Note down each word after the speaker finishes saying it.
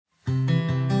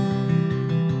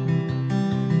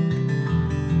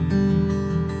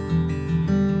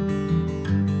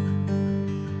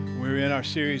our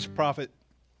series, Prophet,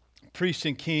 Priest,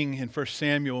 and King in 1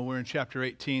 Samuel. We're in chapter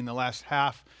 18, the last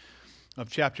half of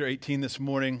chapter 18 this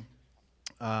morning.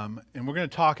 And we're going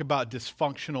to talk about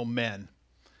dysfunctional men.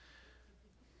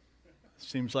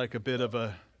 Seems like a bit of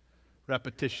a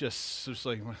repetitious, just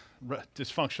like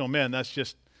dysfunctional men. That's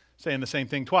just saying the same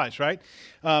thing twice, right?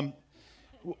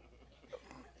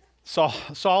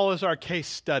 Saul is our case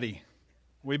study.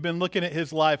 We've been looking at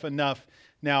his life enough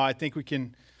now. I think we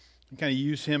can kind of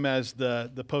use him as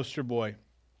the poster boy.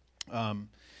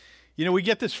 We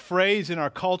get this phrase in our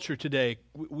culture today.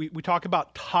 We talk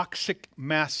about toxic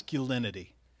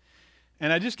masculinity.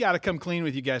 And I just got to come clean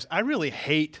with you guys. I really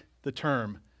hate the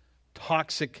term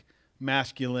toxic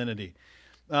masculinity.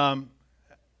 And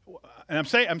I'm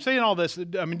saying all this.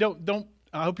 I mean, don't.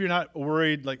 I hope you're not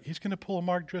worried. Like he's going to pull a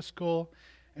Mark Driscoll,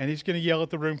 and he's going to yell at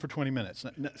the room for 20 minutes.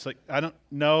 It's like I don't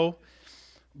know.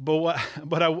 But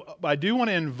I do want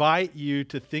to invite you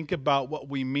to think about what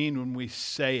we mean when we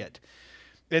say it.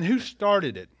 And who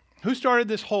started it? Who started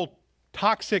this whole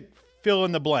toxic fill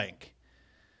in the blank?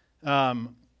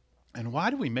 And why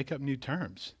do we make up new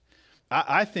terms?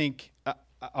 I think,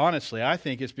 honestly,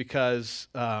 it's because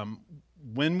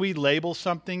when we label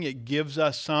something, it gives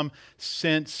us some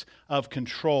sense of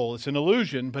control. It's an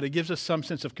illusion, but it gives us some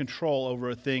sense of control over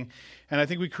a thing. And I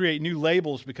think we create new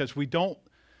labels because we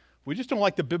just don't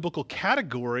like the biblical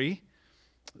category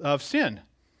of sin.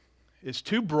 It's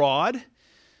too broad.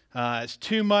 It's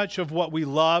too much of what we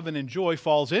love and enjoy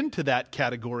falls into that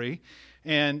category.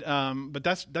 And but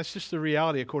that's just the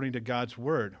reality according to God's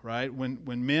word, right?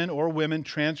 When men or women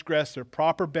transgress their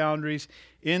proper boundaries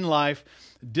in life,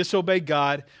 disobey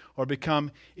God, or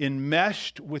become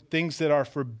enmeshed with things that are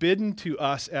forbidden to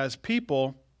us as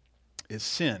people, is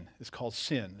sin. It's called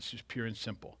sin. It's just pure and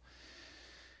simple.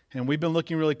 And we've been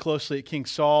looking really closely at King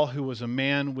Saul, who was a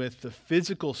man with the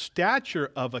physical stature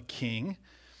of a king,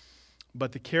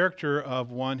 but the character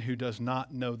of one who does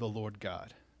not know the Lord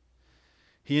God.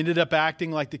 He ended up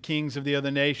acting like the kings of the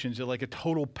other nations, like a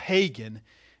total pagan,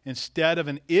 instead of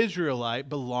an Israelite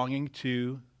belonging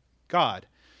to God.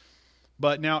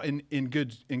 But now in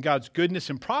God's goodness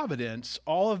and providence,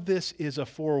 all of this is a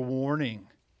forewarning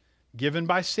given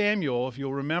by Samuel. If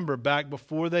you'll remember, back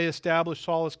before they established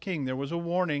Saul as king, there was a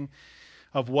warning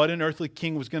of what an earthly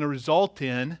king was going to result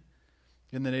in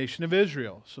the nation of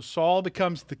Israel. So Saul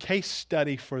becomes the case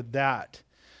study for that.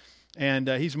 And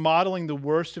he's modeling the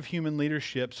worst of human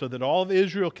leadership so that all of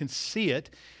Israel can see it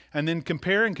and then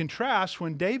compare and contrast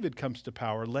when David comes to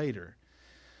power later.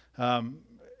 And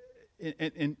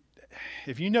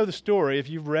if you know the story, if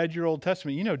you've read your Old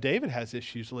Testament, you know David has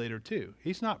issues later too.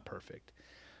 He's not perfect.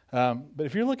 But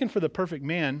if you're looking for the perfect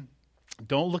man,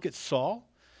 don't look at Saul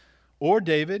or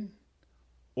David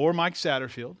or Mike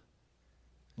Satterfield.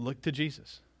 Look to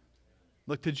Jesus.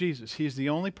 Look to Jesus. He's the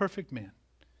only perfect man.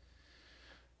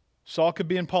 Saul could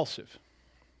be impulsive,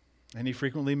 and he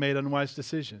frequently made unwise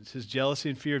decisions. His jealousy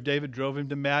and fear of David drove him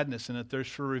to madness and a thirst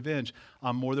for revenge.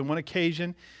 On more than one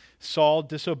occasion, Saul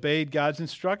disobeyed God's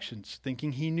instructions,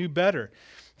 thinking he knew better.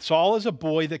 Saul is a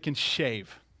boy that can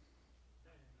shave.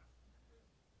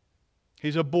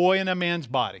 He's a boy in a man's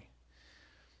body.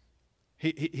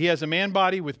 He has a man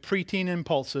body with preteen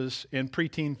impulses and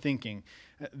preteen thinking.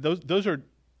 Those are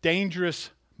dangerous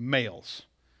males.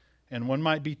 And one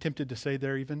might be tempted to say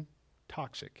they're even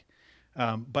toxic.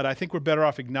 But I think we're better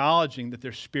off acknowledging that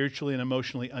they're spiritually and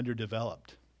emotionally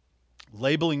underdeveloped.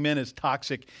 Labeling men as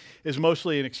toxic is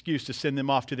mostly an excuse to send them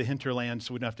off to the hinterland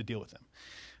so we don't have to deal with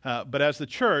them. But as the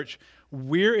church,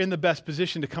 we're in the best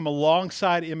position to come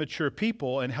alongside immature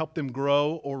people and help them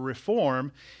grow or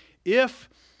reform if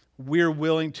we're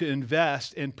willing to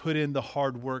invest and put in the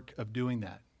hard work of doing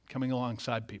that, coming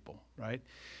alongside people, right?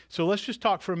 So let's just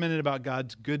talk for a minute about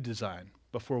God's good design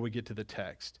before we get to the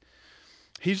text.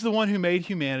 He's the one who made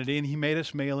humanity, and he made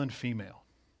us male and female.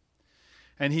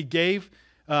 And he gave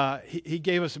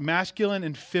us masculine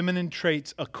and feminine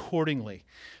traits accordingly.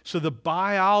 So the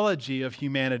biology of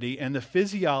humanity and the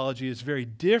physiology is very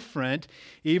different,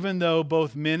 even though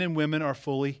both men and women are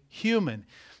fully human.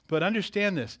 But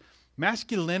understand this,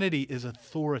 masculinity is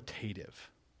authoritative.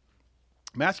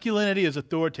 Masculinity is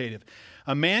authoritative.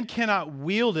 A man cannot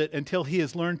wield it until he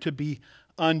has learned to be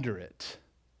under it.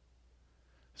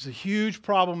 It's a huge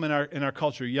problem in our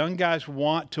culture. Young guys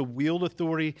want to wield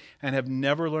authority and have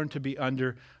never learned to be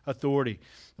under authority.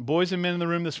 Boys and men in the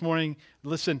room this morning,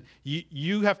 listen,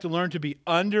 you have to learn to be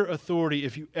under authority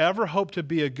if you ever hope to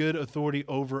be a good authority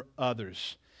over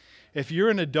others. If you're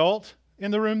an adult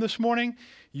in the room this morning,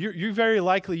 you're very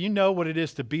likely, you know what it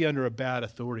is to be under a bad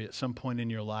authority at some point in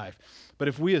your life. But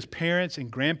if we as parents and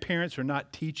grandparents are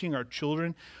not teaching our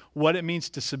children what it means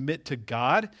to submit to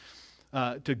God,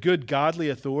 to good godly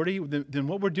authority, then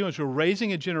what we're doing is we're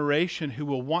raising a generation who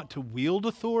will want to wield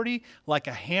authority like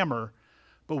a hammer,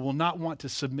 but will not want to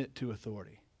submit to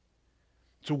authority.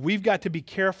 So we've got to be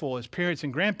careful as parents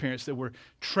and grandparents that we're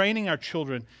training our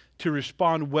children to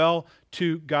respond well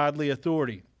to godly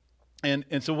authority. And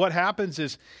so what happens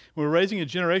is we're raising a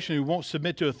generation who won't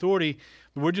submit to authority.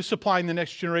 We're just supplying the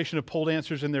next generation of pole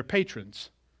dancers and their patrons.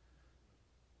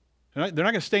 They're not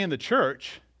going to stay in the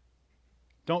church.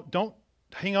 Don't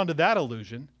hang on to that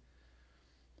illusion.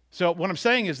 So what I'm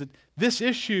saying is that this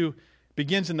issue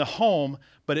begins in the home,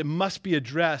 but it must be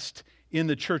addressed in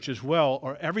the church as well,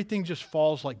 or everything just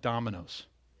falls like dominoes.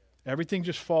 Everything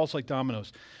just falls like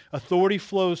dominoes. Authority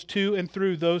flows to and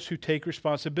through those who take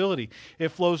responsibility. It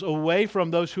flows away from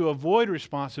those who avoid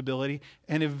responsibility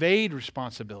and evade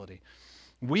responsibility.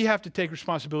 We have to take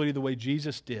responsibility the way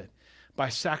Jesus did, by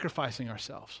sacrificing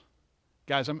ourselves.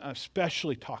 Guys, I'm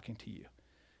especially talking to you.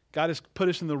 God has put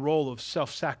us in the role of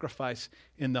self-sacrifice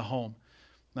in the home.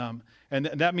 And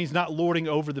that means not lording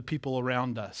over the people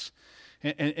around us.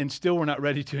 And still we're not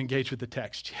ready to engage with the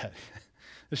text yet.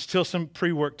 There's still some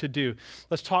pre-work to do.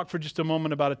 Let's talk for just a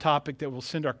moment about a topic that will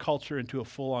send our culture into a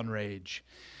full-on rage,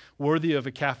 worthy of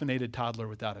a caffeinated toddler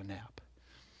without a nap.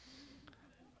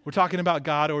 We're talking about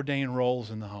God-ordained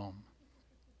roles in the home.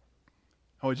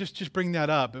 Oh, just bring that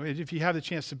up. I mean, if you have the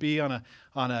chance to be on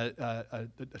a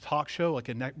talk show, like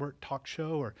a network talk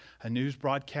show or a news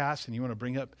broadcast, and you want to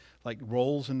bring up like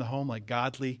roles in the home, like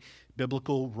godly,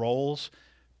 biblical roles,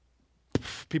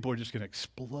 people are just going to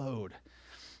explode.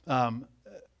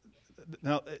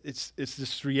 Now, it's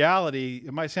this reality.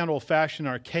 It might sound old-fashioned,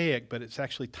 archaic, but it's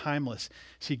actually timeless.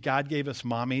 See, God gave us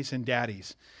mommies and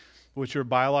daddies, which are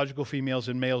biological females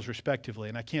and males respectively.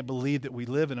 And I can't believe that we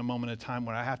live in a moment of time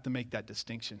where I have to make that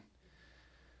distinction.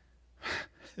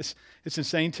 It's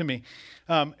insane to me.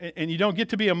 And you don't get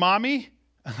to be a mommy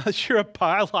unless you're a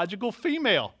biological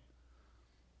female.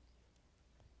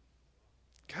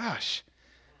 Gosh,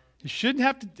 you shouldn't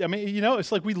have to. I mean,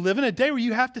 it's like we live in a day where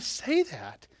you have to say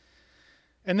that.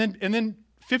 And then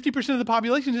 50% of the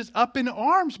population is up in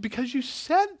arms because you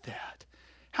said that.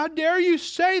 How dare you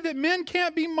say that men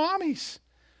can't be mommies,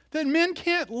 that men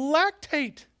can't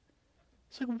lactate?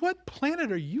 It's like, what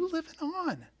planet are you living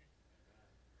on?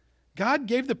 God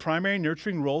gave the primary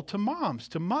nurturing role to moms,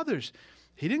 to mothers.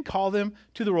 He didn't call them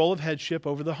to the role of headship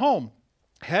over the home.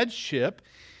 Headship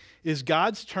is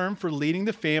God's term for leading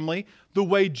the family the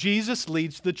way Jesus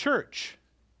leads the church.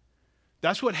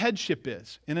 That's what headship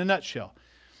is in a nutshell.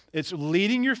 It's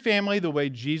leading your family the way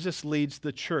Jesus leads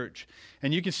the church.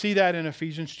 And you can see that in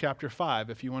Ephesians chapter 5.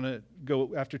 If you want to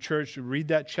go after church to read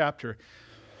that chapter.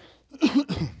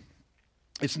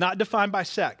 It's not defined by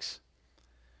sex.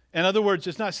 In other words,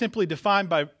 it's not simply defined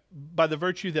by the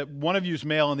virtue that one of you is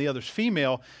male and the other's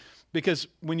female. Because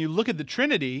when you look at the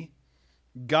Trinity,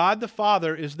 God the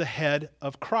Father is the head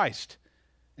of Christ.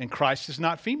 And Christ is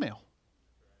not female.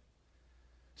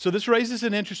 So this raises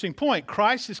an interesting point.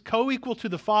 Christ is co-equal to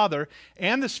the Father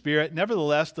and the Spirit.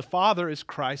 Nevertheless, the Father is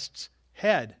Christ's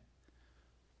head,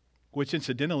 which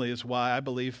incidentally is why I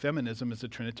believe feminism is a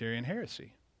Trinitarian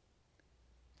heresy.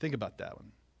 Think about that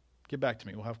one. Get back to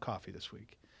me. We'll have coffee this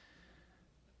week.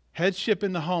 Headship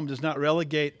in the home does not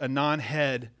relegate a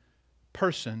non-head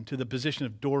person to the position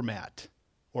of doormat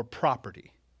or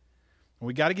property. And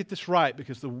we got to get this right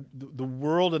because the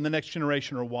world and the next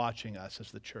generation are watching us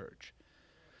as the church.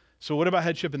 So what about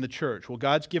headship in the church? Well,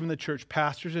 God's given the church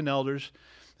pastors and elders.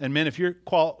 And men, if you're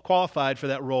qualified for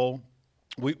that role,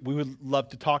 we would love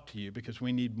to talk to you because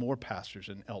we need more pastors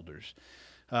and elders.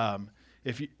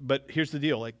 But here's the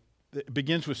deal. It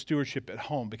begins with stewardship at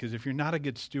home, because if you're not a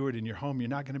good steward in your home, you're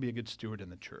not going to be a good steward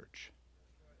in the church.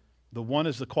 The one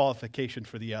is the qualification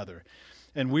for the other.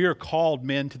 And we are called,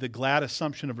 men, to the glad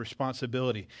assumption of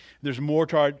responsibility. There's more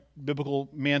to our biblical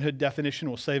manhood definition.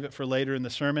 We'll save it for later in the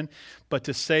sermon. But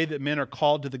to say that men are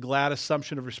called to the glad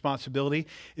assumption of responsibility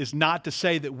is not to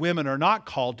say that women are not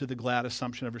called to the glad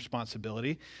assumption of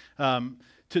responsibility.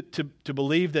 To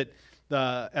believe that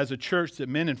as a church that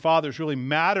men and fathers really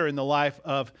matter in the life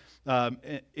of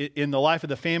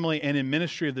the family and in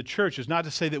ministry of the church is not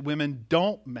to say that women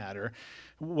don't matter.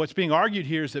 What's being argued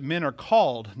here is that men are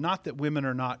called, not that women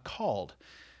are not called.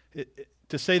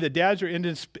 To say that dads are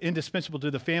indispensable to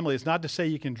the family is not to say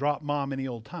you can drop mom any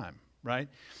old time. right?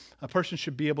 A person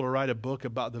should be able to write a book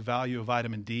about the value of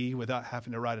vitamin D without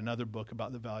having to write another book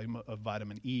about the value of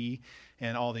vitamin E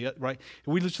and all the, right?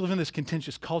 We just live in this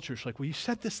contentious culture. It's like, well, you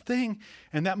said this thing,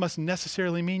 and that must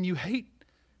necessarily mean you hate.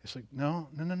 It's like, no.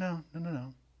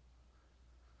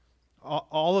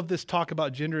 All of this talk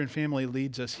about gender and family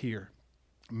leads us here.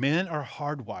 Men are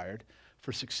hardwired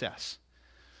for success,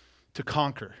 to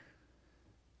conquer,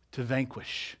 to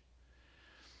vanquish.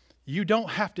 You don't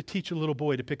have to teach a little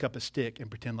boy to pick up a stick and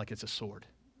pretend like it's a sword.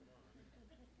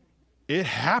 It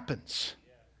happens.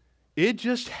 It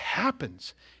just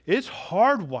happens. It's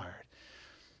hardwired.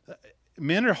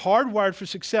 Men are hardwired for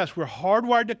success. We're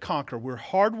hardwired to conquer. We're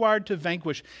hardwired to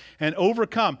vanquish and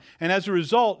overcome. And as a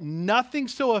result, nothing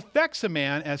so affects a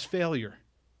man as failure.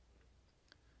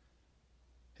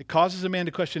 It causes a man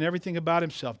to question everything about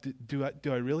himself. Do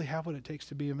I really have what it takes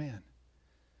to be a man?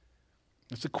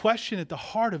 It's a question at the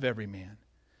heart of every man.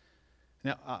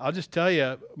 Now, I'll just tell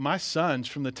you, my sons,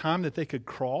 from the time that they could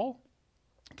crawl,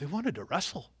 they wanted to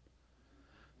wrestle.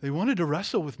 They wanted to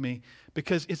wrestle with me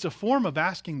because it's a form of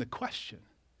asking the question,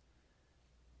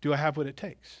 do I have what it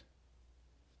takes?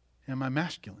 Am I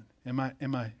masculine? Am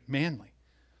I manly?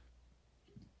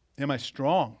 Am I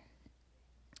strong?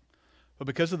 But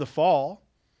because of the fall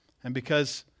and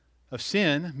because of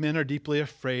sin, men are deeply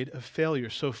afraid of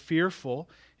failure. So fearful,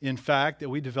 in fact, that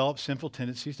we develop sinful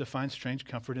tendencies to find strange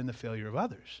comfort in the failure of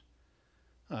others.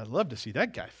 I'd love to see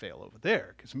that guy fail over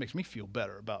there because it makes me feel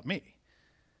better about me.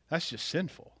 That's just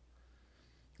sinful.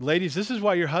 Ladies, this is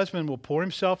why your husband will pour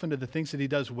himself into the things that he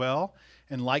does well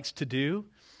and likes to do,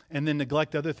 and then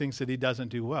neglect other things that he doesn't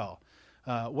do well.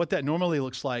 What that normally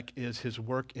looks like is his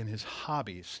work and his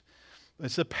hobbies.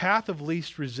 It's the path of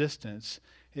least resistance.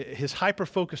 His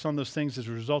hyper-focus on those things is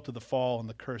a result of the fall and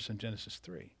the curse in Genesis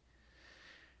 3.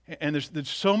 And there's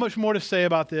so much more to say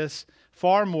about this,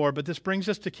 far more, but this brings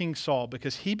us to King Saul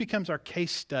because he becomes our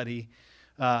case study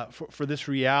for this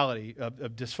reality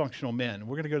of dysfunctional men.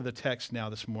 We're going to go to the text now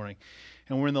this morning.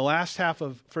 And we're in the last half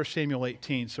of 1 Samuel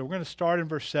 18. So we're going to start in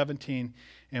verse 17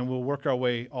 and we'll work our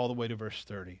way all the way to verse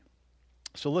 30.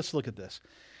 So let's look at this.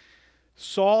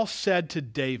 Saul said to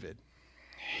David,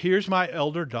 "Here's my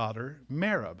elder daughter,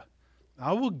 Merab.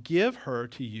 I will give her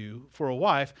to you for a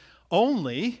wife,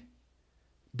 only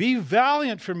be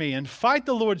valiant for me and fight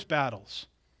the Lord's battles."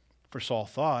 For Saul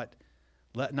thought,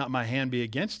 "Let not my hand be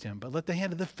against him, but let the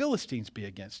hand of the Philistines be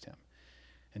against him."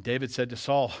 And David said to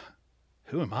Saul,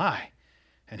 "Who am I?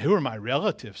 And who are my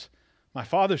relatives, my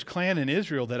father's clan in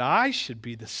Israel, that I should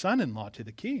be the son-in-law to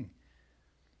the king?"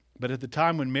 But at the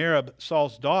time when Merab,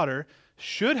 Saul's daughter,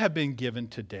 should have been given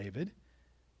to David,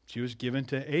 she was given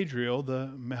to Adriel the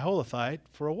Meholathite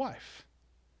for a wife.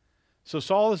 So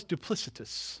Saul is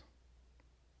duplicitous.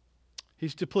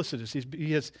 He's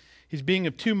duplicitous. He's being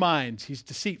of two minds. He's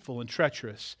deceitful and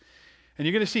treacherous. And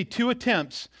you're going to see two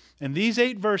attempts in these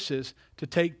 8 verses to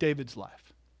take David's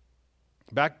life.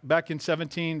 Back in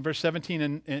verse 17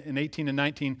 and 18 and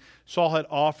 19, Saul had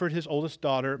offered his oldest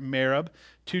daughter, Merab,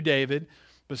 to David,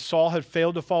 but Saul had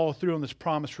failed to follow through on this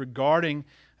promise regarding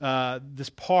this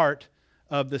part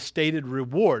of the stated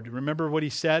reward. Remember what he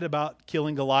said about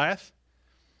killing Goliath?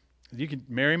 You can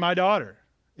marry my daughter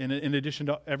in addition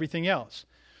to everything else.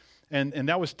 And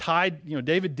that was tied,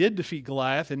 David did defeat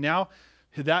Goliath, and now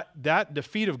that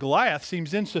defeat of Goliath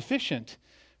seems insufficient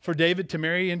for David to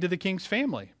marry into the king's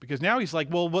family. Because now he's like,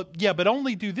 but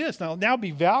only do this. Now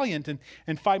be valiant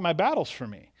and fight my battles for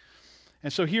me.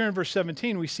 And so here in verse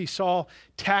 17, we see Saul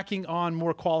tacking on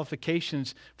more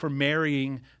qualifications for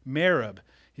marrying Merab.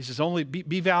 He says, only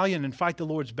be valiant and fight the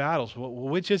Lord's battles. Well,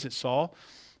 which is it, Saul?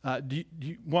 Do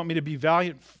you want me to be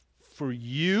valiant for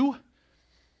you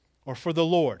or for the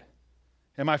Lord?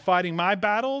 Am I fighting my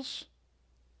battles?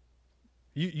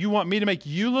 You want me to make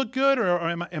you look good, or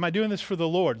am I doing this for the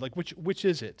Lord? Like, which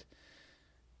is it?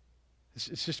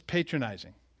 It's just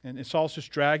patronizing. And Saul's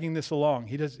just dragging this along.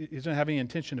 He doesn't have any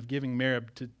intention of giving Merab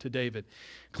to David.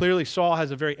 Clearly, Saul has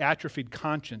a very atrophied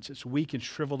conscience. It's weak and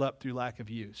shriveled up through lack of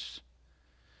use.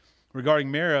 Regarding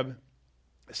Merab,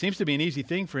 it seems to be an easy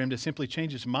thing for him to simply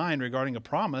change his mind regarding a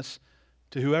promise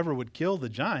to whoever would kill the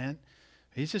giant.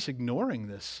 He's just ignoring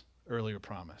this earlier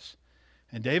promise.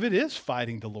 And David is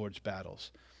fighting the Lord's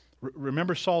battles.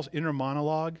 Remember Saul's inner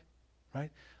monologue, right?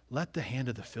 Let the hand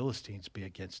of the Philistines be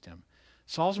against him.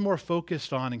 Saul's more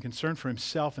focused on and concerned for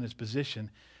himself and his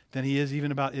position than he is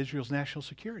even about Israel's national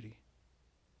security.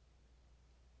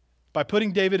 By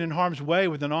putting David in harm's way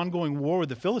with an ongoing war with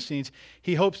the Philistines,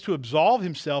 he hopes to absolve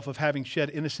himself of having shed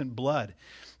innocent blood.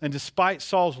 And despite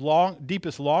Saul's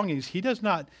deepest longings, this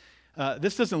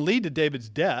doesn't lead to David's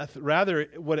death. Rather,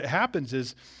 what happens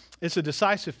is it's a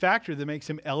decisive factor that makes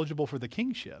him eligible for the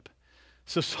kingship.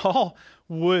 So Saul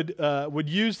would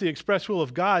use the express will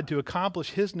of God to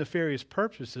accomplish his nefarious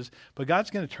purposes, but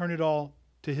God's going to turn it all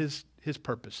to his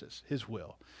purposes, his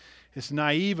will. It's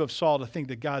naive of Saul to think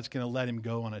that God's going to let him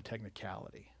go on a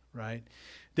technicality, right?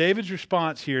 David's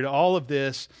response here to all of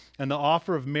this and the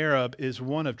offer of Merab is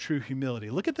one of true humility.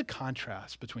 Look at the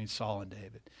contrast between Saul and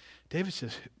David. David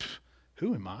says,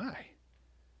 who am I?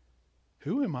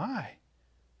 Who am I?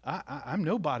 I'm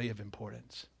nobody of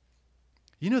importance.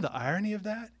 You know the irony of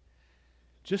that?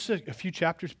 Just a few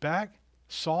chapters back,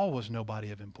 Saul was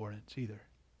nobody of importance either.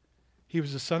 He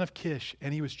was the son of Kish,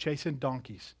 and he was chasing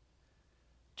donkeys.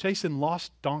 Chasing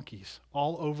lost donkeys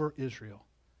all over Israel.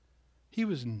 He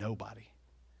was nobody.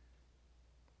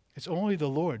 It's only the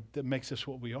Lord that makes us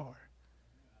what we are.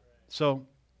 So,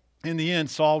 in the end,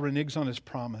 Saul reneges on his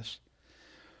promise.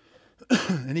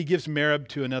 And he gives Merab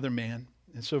to another man.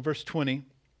 And so verse 20,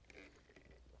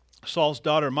 Saul's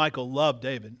daughter Michal loved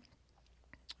David.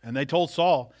 And they told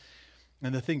Saul,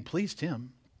 and the thing pleased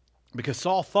him, because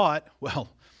Saul thought, well,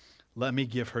 let me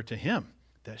give her to him,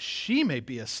 that she may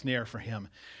be a snare for him,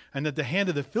 and that the hand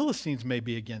of the Philistines may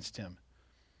be against him.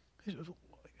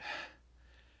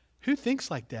 Who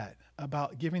thinks like that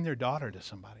about giving their daughter to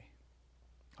somebody?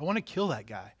 I want to kill that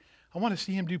guy. I want to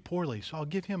see him do poorly, so I'll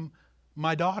give him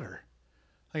my daughter.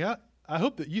 Like I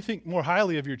hope that you think more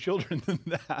highly of your children than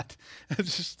that. It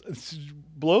just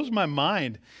blows my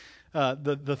mind,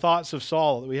 the thoughts of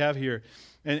Saul that we have here.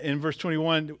 And in verse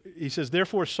 21, he says,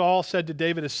 therefore Saul said to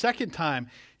David a second time,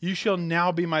 you shall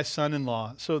now be my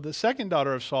son-in-law. So the second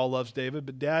daughter of Saul loves David,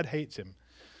 but dad hates him.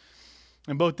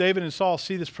 And both David and Saul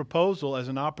see this proposal as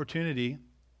an opportunity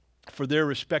for their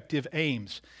respective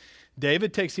aims.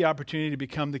 David takes the opportunity to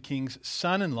become the king's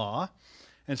son-in-law,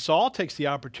 and Saul takes the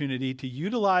opportunity to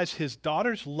utilize his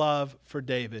daughter's love for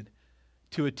David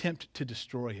to attempt to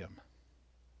destroy him.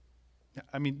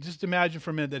 I mean, just imagine for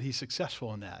a minute that he's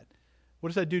successful in that. What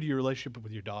does that do to your relationship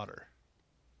with your daughter?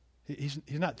 He's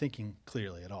not thinking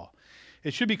clearly at all.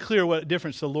 It should be clear what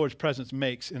difference the Lord's presence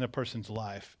makes in a person's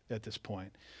life at this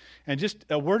point. And just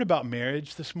a word about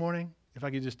marriage this morning, if I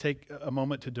could just take a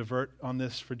moment to divert on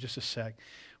this for just a sec.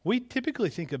 We typically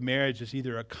think of marriage as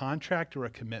either a contract or a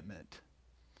commitment.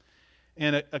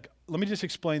 And let me just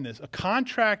explain this. A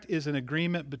contract is an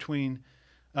agreement between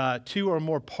two or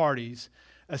more parties,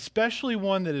 especially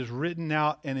one that is written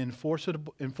out and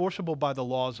enforceable by the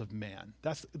laws of man.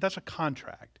 That's a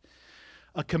contract.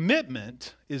 A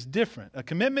commitment is different. A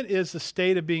commitment is the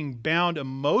state of being bound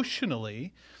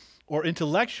emotionally or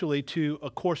intellectually to a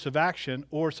course of action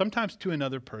or sometimes to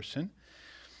another person.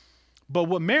 But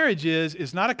what marriage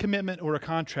is not a commitment or a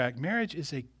contract. Marriage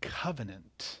is a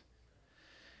covenant.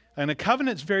 And a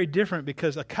covenant is very different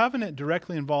because a covenant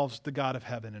directly involves the God of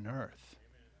heaven and earth.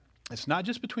 It's not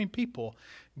just between people.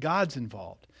 God's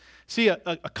involved. See,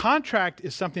 a contract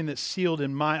is something that's sealed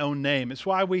in my own name. It's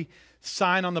why we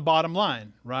sign on the bottom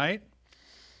line, right?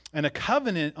 And a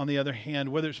covenant, on the other hand,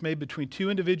 whether it's made between two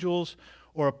individuals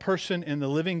or a person and the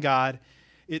living God,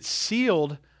 it's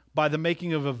sealed by the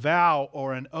making of a vow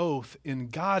or an oath in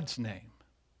God's name.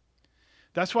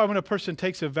 That's why when a person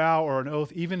takes a vow or an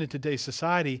oath, even in today's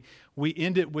society, we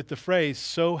end it with the phrase,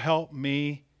 so help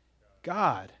me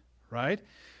God, right?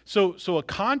 So a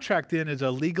contract then is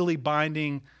a legally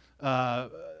binding thing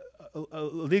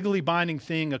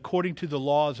according to the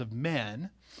laws of men,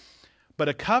 but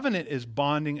a covenant is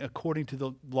bonding according to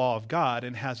the law of God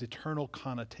and has eternal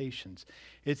connotations.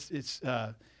 It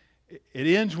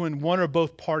ends when one or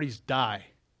both parties die.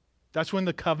 That's when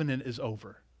the covenant is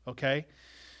over, okay?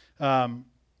 A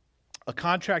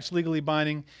contract's legally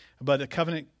binding, but a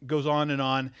covenant goes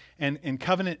on, and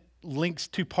covenant links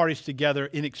two parties together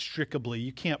inextricably.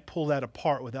 You can't pull that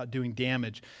apart without doing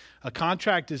damage. A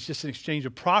contract is just an exchange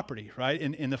of property, right?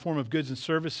 In the form of goods and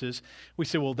services. We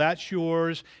say, well, that's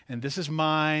yours, and this is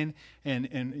mine,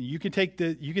 and you can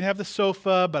have the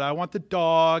sofa, but I want the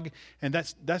dog, and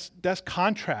that's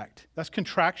contract. That's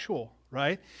contractual,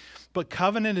 right? But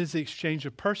covenant is the exchange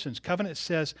of persons. Covenant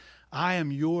says, I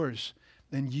am yours,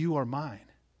 and you are mine.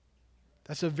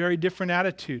 That's a very different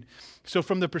attitude. So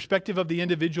from the perspective of the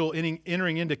individual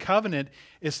entering into covenant,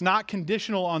 it's not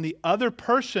conditional on the other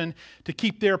person to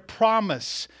keep their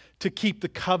promise, to keep the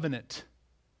covenant.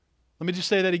 Let me just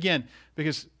say that again,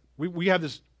 because we have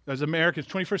this, as Americans,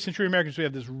 21st century Americans, we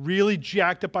have this really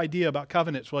jacked up idea about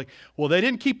covenants. We're like, well, they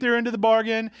didn't keep their end of the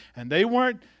bargain, and they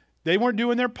weren't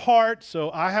doing their part,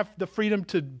 so I have the freedom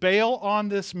to bail on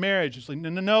this marriage. It's like,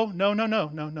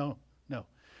 no.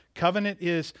 Covenant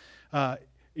is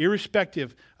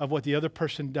irrespective of what the other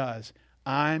person does.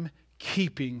 I'm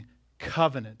keeping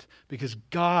covenant because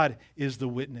God is the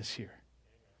witness here.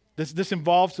 This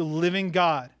involves the living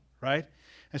God, right?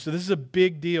 And so this is a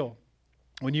big deal.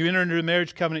 When you enter into a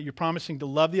marriage covenant, you're promising to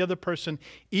love the other person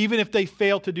even if they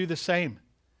fail to do the same.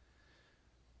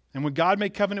 And when God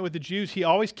made covenant with the Jews, he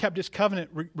always kept his covenant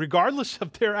regardless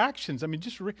of their actions. I mean,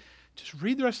 just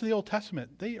read the rest of the Old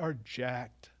Testament. They are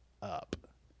jacked up.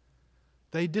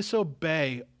 They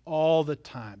disobey all the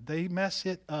time. They mess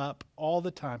it up all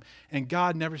the time. And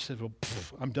God never says, well,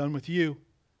 I'm done with you.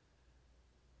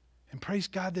 And praise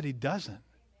God that he doesn't.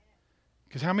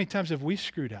 Because how many times have we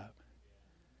screwed up?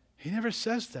 He never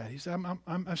says that. He says,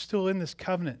 I'm still in this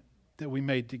covenant that we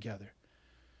made together.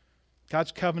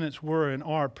 God's covenants were and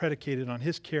are predicated on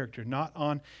his character, not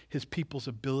on his people's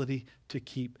ability to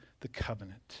keep the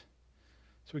covenant.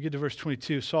 So we get to verse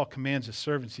 22. Saul commands his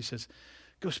servants. He says,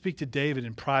 go speak to David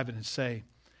in private and say,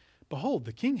 behold,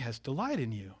 the king has delight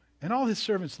in you, and all his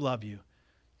servants love you.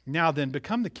 Now then,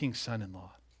 become the king's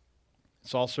son-in-law.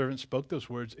 Saul's servants spoke those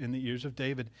words in the ears of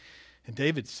David. And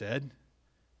David said,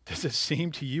 does it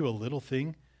seem to you a little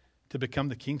thing to become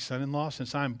the king's son-in-law,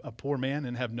 since I'm a poor man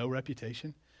and have no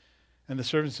reputation? And the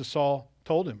servants of Saul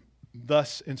told him,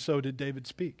 thus and so did David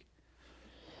speak.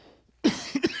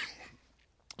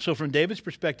 So from David's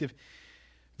perspective,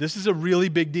 this is a really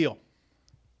big deal.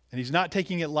 And he's not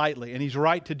taking it lightly, and he's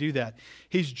right to do that.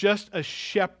 He's just a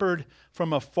shepherd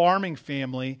from a farming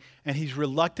family, and he's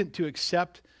reluctant to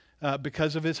accept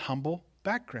because of his humble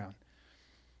background.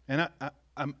 And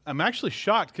I'm actually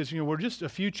shocked because we're just a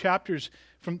few chapters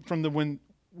from the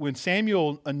when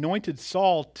Samuel anointed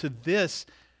Saul to this.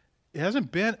 It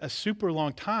hasn't been a super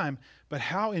long time, but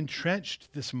how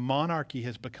entrenched this monarchy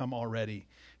has become already,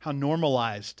 how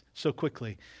normalized so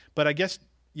quickly. But I guess,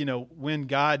 when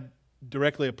God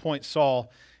directly appoints Saul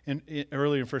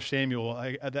earlier in 1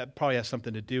 Samuel, that probably has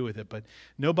something to do with it. But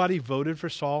nobody voted for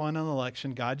Saul in an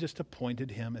election. God just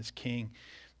appointed him as king.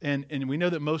 And we know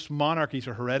that most monarchies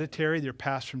are hereditary. They're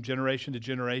passed from generation to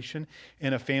generation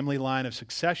in a family line of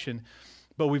succession.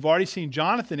 But we've already seen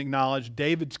Jonathan acknowledge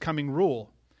David's coming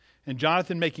rule. And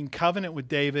Jonathan making covenant with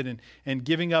David and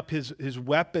giving up his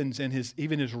weapons and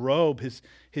even his robe,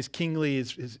 his kingly,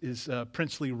 his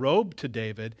princely robe to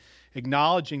David,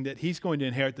 acknowledging that he's going to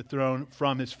inherit the throne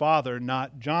from his father,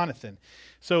 not Jonathan.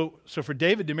 So for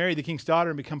David to marry the king's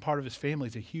daughter and become part of his family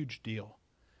is a huge deal.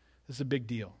 This is a big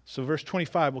deal. So verse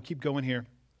 25, we'll keep going here.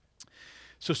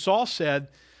 So Saul said,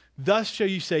 thus shall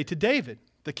you say to David,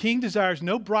 the king desires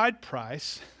no bride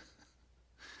price.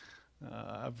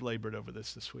 I've labored over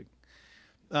this week.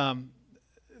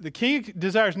 The king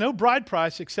desires no bride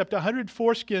price except 100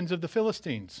 foreskins of the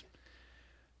Philistines,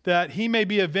 that he may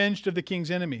be avenged of the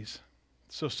king's enemies.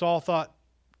 So Saul thought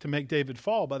to make David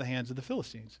fall by the hands of the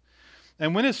Philistines.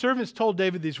 And when his servants told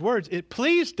David these words, it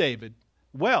pleased David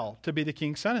well to be the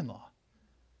king's son-in-law.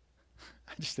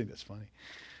 I just think that's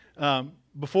funny.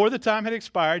 Before the time had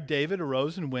expired, David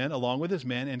arose and went along with his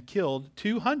men and killed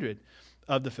 200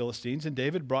 of the Philistines, and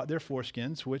David brought their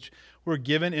foreskins, which were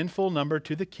given in full number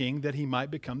to the king, that he might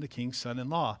become the king's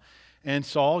son-in-law. And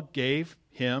Saul gave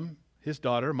him his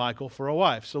daughter Michal for a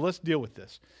wife. So let's deal with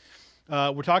this.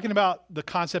 We're talking about the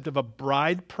concept of a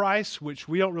bride price, which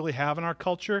we don't really have in our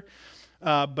culture.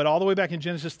 But all the way back in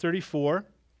Genesis 34,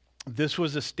 this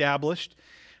was established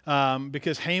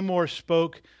because Hamor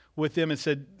spoke with them and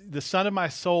said, the son of my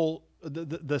soul,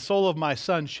 the soul of my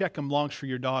son Shechem longs for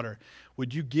your daughter.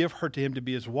 Would you give her to him to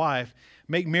be his wife?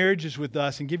 Make marriages with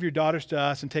us and give your daughters to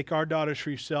us and take our daughters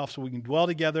for yourself so we can dwell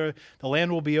together. The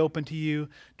land will be open to you.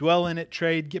 Dwell in it,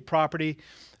 trade, get property.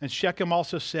 And Shechem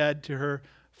also said to her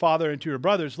father and to her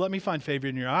brothers, let me find favor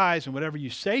in your eyes, and whatever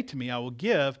you say to me I will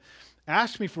give.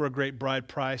 Ask me for a great bride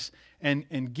price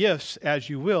and gifts as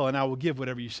you will, and I will give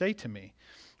whatever you say to me.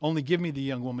 Only give me the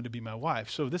young woman to be my wife.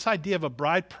 So this idea of a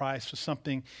bride price was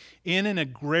something in an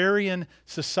agrarian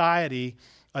society.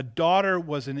 A daughter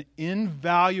was an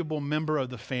invaluable member of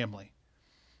the family.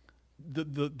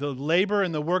 The labor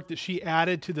and the work that she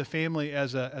added to the family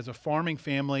as a farming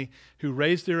family who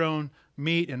raised their own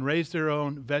meat and raised their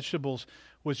own vegetables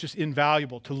was just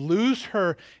invaluable. To lose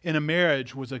her in a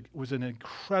marriage was an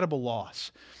incredible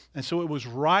loss. And so it was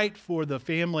right for the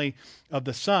family of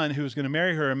the son who was going to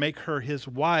marry her and make her his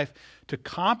wife to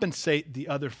compensate the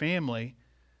other family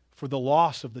for the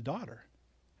loss of the daughter.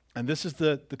 And this is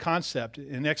the concept.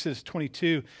 In Exodus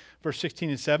 22, verse 16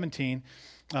 and 17,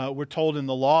 we're told in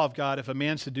the law of God, if a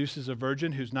man seduces a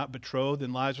virgin who's not betrothed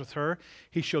and lies with her,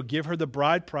 he shall give her the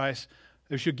bride price,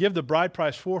 or should give the bride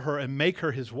price for her and make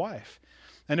her his wife.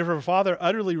 And if her father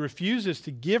utterly refuses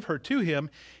to give her to him,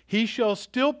 he shall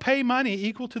still pay money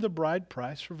equal to the bride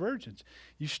price for virgins.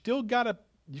 You still got to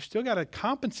you've still got to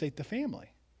compensate the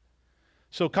family.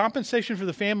 So compensation for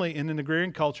the family in an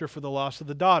agrarian culture for the loss of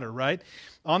the daughter, right?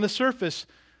 On the surface,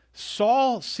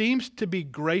 Saul seems to be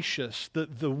gracious,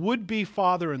 the would-be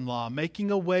father-in-law,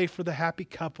 making a way for the happy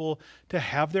couple to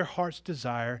have their heart's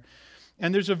desire.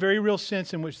 And there's a very real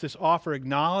sense in which this offer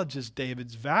acknowledges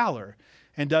David's valor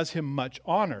and does him much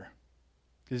honor.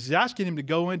 Because he's asking him to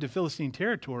go into Philistine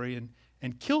territory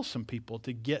and kill some people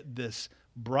to get this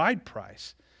bride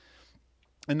price.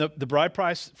 And the bride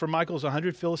price for Michal is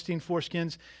 100 Philistine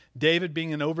foreskins. David,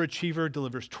 being an overachiever,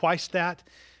 delivers twice that.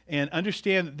 And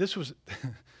understand that this was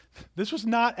this was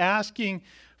not asking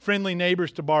friendly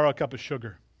neighbors to borrow a cup of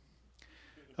sugar.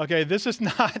 Okay, this is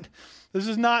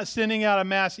not sending out a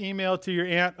mass email to your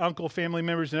aunt, uncle, family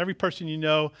members, and every person you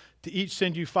know to each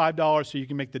send you $5 so you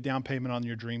can make the down payment on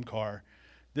your dream car.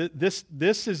 This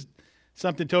is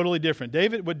something totally different.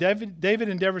 What David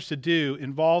endeavors to do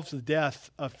involves the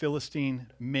death of Philistine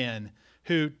men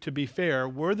who, to be fair,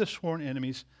 were the sworn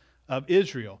enemies of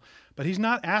Israel. But he's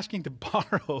not asking to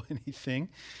borrow anything.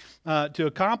 To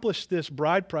accomplish this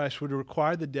bride price would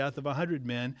require the death of 100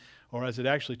 men, or as it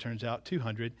actually turns out,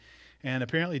 200. And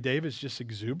apparently David's just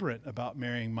exuberant about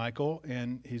marrying Michal,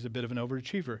 and he's a bit of an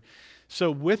overachiever. So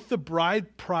with the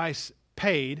bride price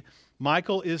paid,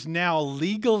 Michal is now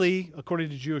legally, according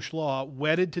to Jewish law,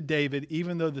 wedded to David,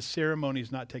 even though the ceremony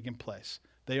has not taken place.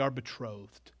 They are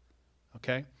betrothed.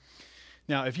 Okay?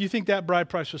 Now, if you think that bride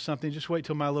price was something, just wait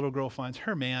till my little girl finds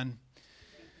her man.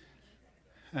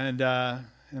 And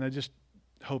I just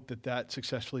hope that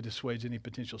successfully dissuades any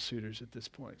potential suitors at this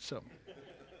point. So,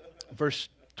 verse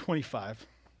 25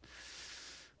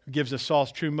 gives us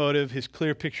Saul's true motive, his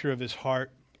clear picture of his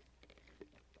heart.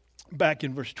 Back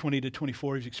in verse 20 to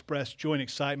 24, he's expressed joy and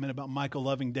excitement about Michal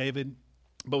loving David.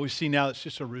 But we see now it's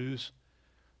just a ruse.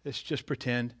 It's just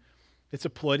pretend. It's a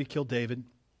ploy to kill David.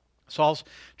 Saul's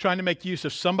trying to make use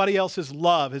of somebody else's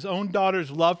love, his own daughter's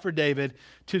love for David,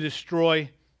 to destroy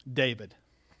David.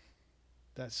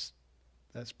 That's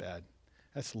bad.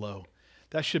 That's low.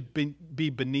 That should be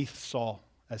beneath Saul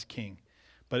as king.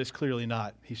 But it's clearly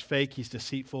not. He's fake, he's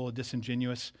deceitful,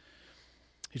 disingenuous.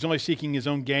 He's only seeking his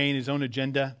own gain, his own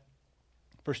agenda.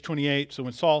 Verse 28, so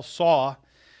when Saul saw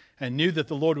and knew that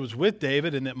the Lord was with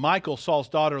David and that Michal, Saul's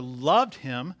daughter, loved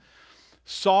him,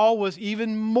 Saul was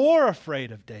even more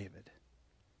afraid of David.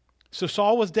 So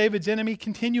Saul was David's enemy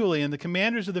continually, and the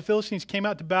commanders of the Philistines came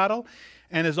out to battle,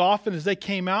 and as often as they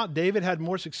came out, David had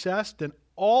more success than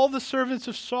all the servants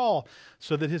of Saul,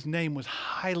 so that his name was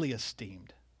highly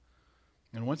esteemed.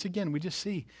 And once again, we just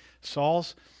see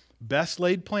Saul's best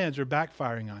laid plans are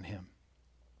backfiring on him.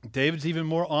 David's even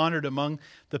more honored among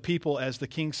the people as the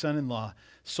king's son-in-law.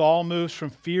 Saul moves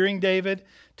from fearing David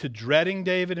to dreading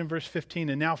David in verse 15,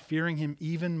 and now fearing him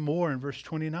even more in verse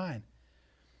 29.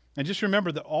 And just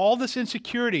remember that all this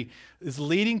insecurity is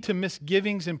leading to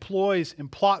misgivings and ploys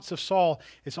and plots of Saul.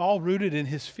 It's all rooted in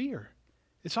his fear.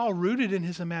 It's all rooted in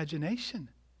his imagination.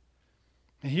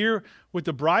 And here, with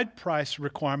the bride price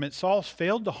requirement, Saul's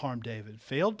failed to harm David,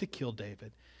 failed to kill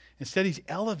David. Instead, he's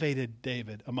elevated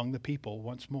David among the people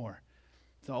once more.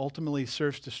 That ultimately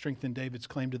serves to strengthen David's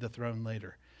claim to the throne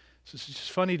later. So it's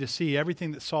just funny to see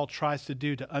everything that Saul tries to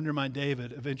do to undermine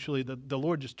David. Eventually, the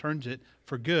Lord just turns it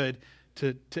for good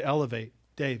to elevate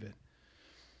David.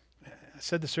 I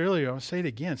said this earlier, I'll say it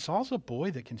again. Saul's a boy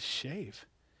that can shave.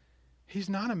 He's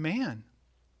not a man.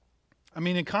 I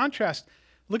mean, in contrast,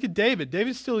 look at David.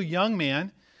 David's still a young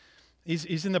man.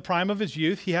 He's in the prime of his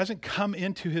youth. He hasn't come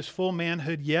into his full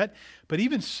manhood yet. But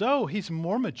even so, he's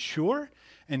more mature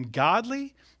and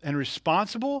godly and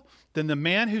responsible than the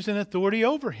man who's in authority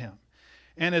over him.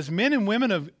 And as men and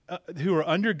women who are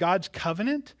under God's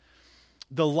covenant,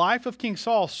 the life of King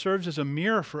Saul serves as a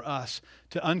mirror for us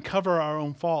to uncover our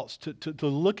own faults, to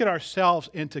look at ourselves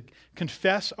and to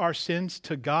confess our sins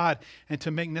to God and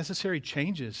to make necessary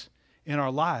changes in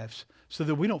our lives so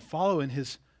that we don't follow in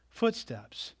his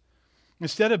footsteps.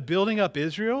 Instead of building up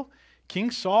Israel, King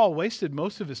Saul wasted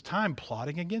most of his time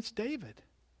plotting against David.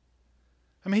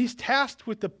 I mean, he's tasked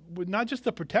with not just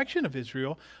the protection of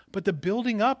Israel, but the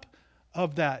building up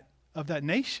of that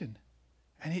nation.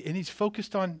 And he's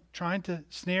focused on trying to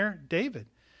snare David.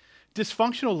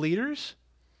 Dysfunctional leaders,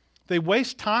 they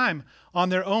waste time on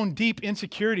their own deep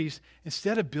insecurities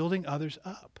instead of building others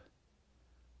up.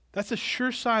 That's a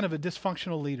sure sign of a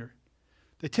dysfunctional leader.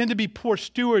 They tend to be poor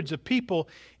stewards of people,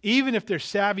 even if they're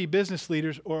savvy business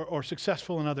leaders or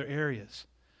successful in other areas.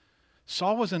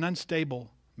 Saul was an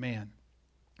unstable man,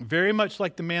 very much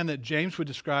like the man that James would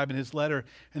describe in his letter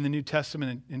in the New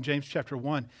Testament in James chapter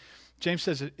 1. James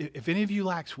says, if any of you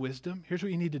lacks wisdom, here's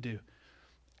what you need to do.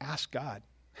 Ask God.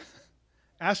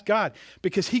 Ask God,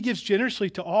 because he gives generously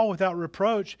to all without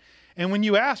reproach. And when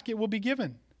you ask, it will be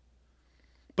given.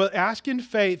 But ask in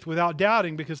faith without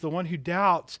doubting, because the one who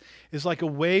doubts is like a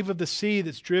wave of the sea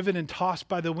that's driven and tossed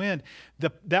by the wind.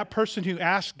 That person who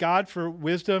asks God for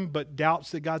wisdom but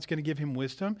doubts that God's going to give him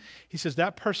wisdom, he says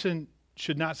that person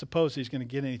should not suppose he's going to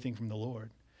get anything from the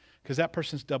Lord, because that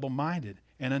person's double-minded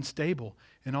and unstable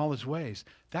in all his ways.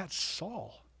 That's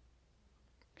Saul.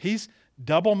 He's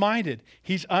double-minded.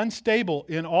 He's unstable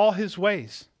in all his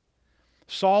ways.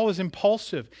 Saul was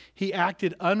impulsive. He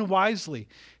acted unwisely.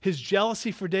 His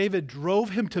jealousy for David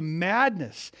drove him to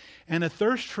madness and a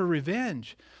thirst for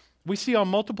revenge. We see on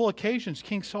multiple occasions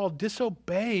King Saul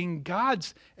disobeying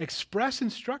God's express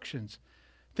instructions,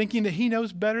 thinking that he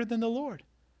knows better than the Lord,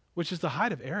 which is the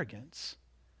height of arrogance.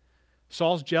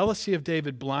 Saul's jealousy of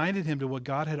David blinded him to what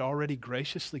God had already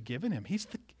graciously given him. He's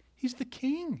the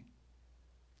king.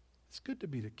 It's good to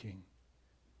be the king.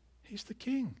 He's the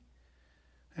king.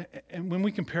 And when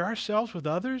we compare ourselves with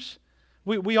others,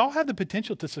 we all have the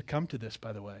potential to succumb to this,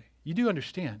 by the way. You do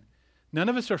understand. None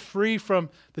of us are free from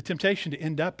the temptation to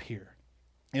end up here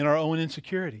in our own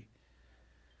insecurity.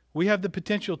 We have the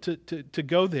potential to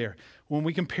go there. When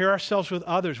we compare ourselves with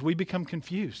others, we become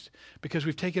confused because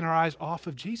we've taken our eyes off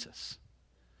of Jesus.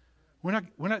 We're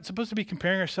not supposed to be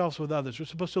comparing ourselves with others. We're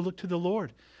supposed to look to the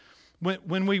Lord.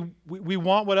 When we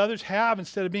want what others have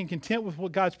instead of being content with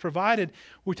what God's provided,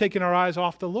 we're taking our eyes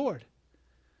off the Lord.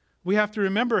 We have to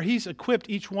remember he's equipped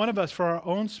each one of us for our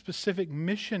own specific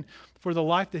mission for the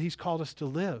life that he's called us to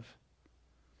live.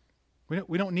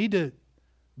 We don't need to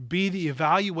be the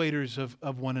evaluators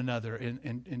of one another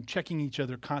and checking each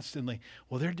other constantly.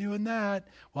 Well, they're doing that.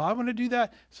 Well, I want to do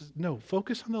that. No,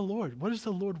 focus on the Lord. What does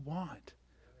the Lord want?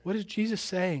 What is Jesus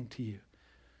saying to you?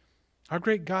 Our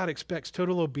great God expects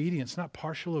total obedience, not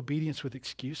partial obedience with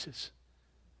excuses.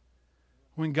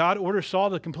 When God ordered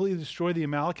Saul to completely destroy the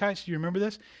Amalekites, do you remember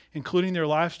this? Including their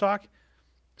livestock,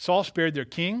 Saul spared their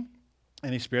king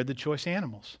and he spared the choice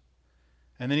animals.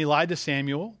 And then he lied to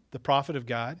Samuel, the prophet of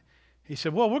God. He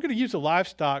said, well, we're going to use the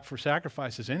livestock for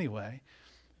sacrifices anyway.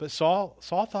 But Saul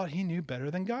thought he knew better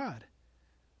than God.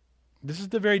 This is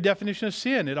the very definition of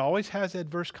sin. It always has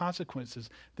adverse consequences.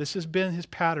 This has been his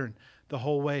pattern the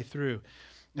whole way through.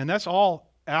 And that's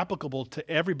all applicable to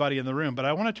everybody in the room. But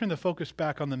I want to turn the focus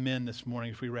back on the men this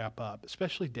morning as we wrap up,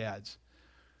 especially dads.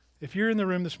 If you're in the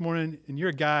room this morning and you're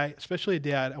a guy, especially a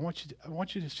dad, I want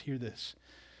you to just hear this.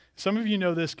 Some of you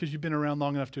know this because you've been around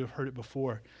long enough to have heard it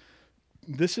before.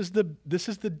 This is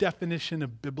the definition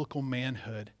of biblical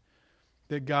manhood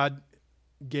that God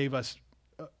gave us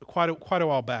quite a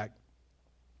while back.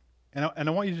 And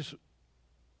I want you to just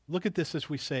look at this as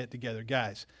we say it together.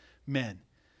 Guys, men,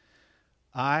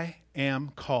 I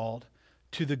am called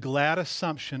to the glad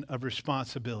assumption of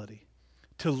responsibility,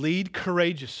 to lead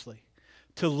courageously,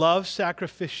 to love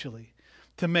sacrificially,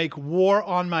 to make war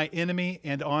on my enemy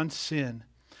and on sin,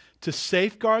 to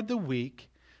safeguard the weak,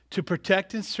 to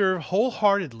protect and serve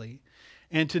wholeheartedly,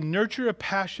 and to nurture a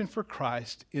passion for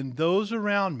Christ in those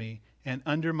around me and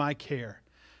under my care,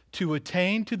 to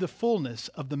attain to the fullness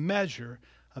of the measure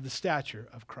of the stature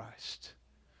of Christ.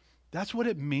 That's what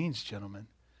it means, gentlemen,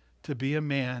 to be a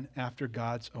man after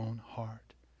God's own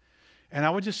heart. And I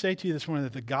would just say to you this morning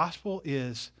that the gospel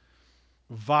is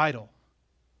vital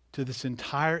to this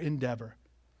entire endeavor.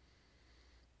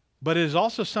 But it is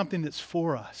also something that's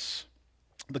for us.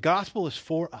 The gospel is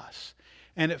for us,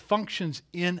 and it functions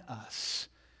in us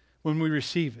when we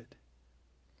receive it.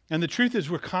 And the truth is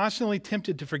we're constantly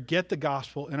tempted to forget the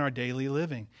gospel in our daily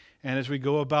living and as we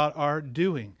go about our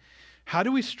doing. How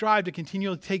do we strive to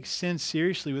continually take sin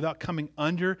seriously without coming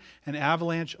under an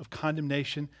avalanche of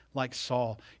condemnation like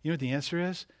Saul? You know what the answer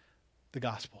is? The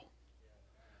gospel.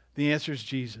 The answer is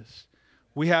Jesus.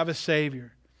 We have a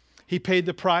Savior. He paid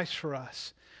the price for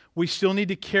us. We still need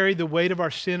to carry the weight of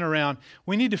our sin around.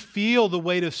 We need to feel the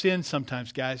weight of sin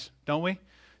sometimes, guys, don't we?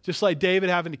 Just like David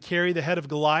having to carry the head of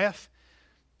Goliath.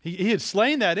 He had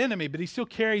slain that enemy, but he still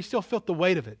felt the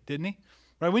weight of it, didn't he?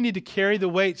 Right? We need to carry the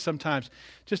weight sometimes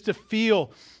just to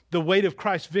feel the weight of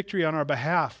Christ's victory on our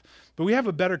behalf. But we have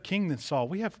a better king than Saul.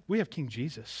 We have King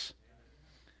Jesus.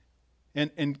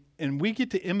 And we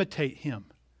get to imitate him.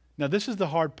 Now, this is the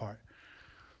hard part.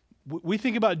 We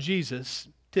think about Jesus,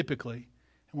 typically,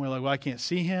 and we're like, well, I can't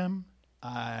see him.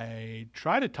 I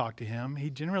try to talk to him.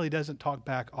 He generally doesn't talk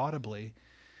back audibly.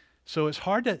 So it's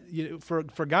hard to,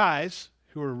 for guys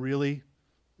who are really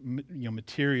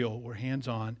material or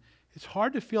hands-on, it's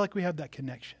hard to feel like we have that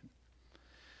connection.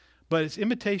 But it's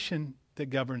imitation that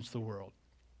governs the world.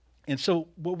 And so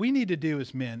what we need to do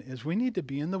as men is we need to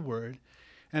be in the Word.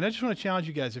 And I just want to challenge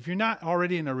you guys, if you're not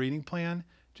already in a reading plan,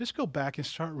 just go back and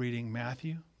start reading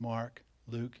Matthew, Mark,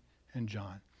 Luke, and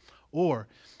John. Or,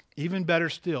 even better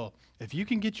still, if you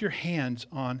can get your hands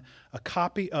on a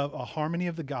copy of A Harmony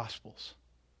of the Gospels.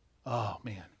 Oh,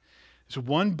 man. It's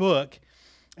one book,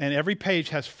 and every page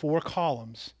has 4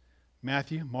 columns.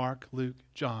 Matthew, Mark, Luke,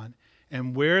 John.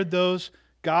 And where those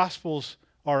Gospels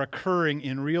are occurring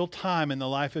in real time in the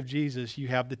life of Jesus, you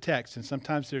have the text. And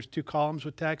sometimes there's 2 columns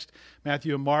with text.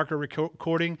 Matthew and Mark are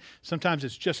recording. Sometimes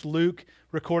it's just Luke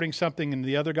recording something and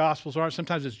the other Gospels aren't.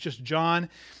 Sometimes it's just John.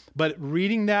 But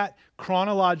reading that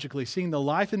chronologically, seeing the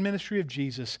life and ministry of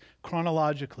Jesus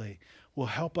chronologically, will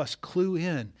help us clue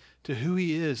in to who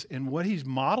he is and what he's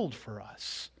modeled for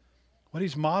us. What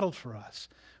he's modeled for us.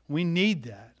 We need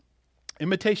that.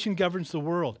 Imitation governs the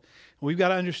world. We've got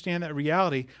to understand that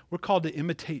reality. We're called to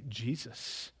imitate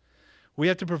Jesus. We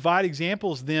have to provide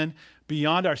examples then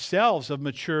beyond ourselves of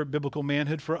mature biblical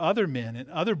manhood for other men and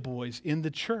other boys in the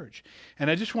church.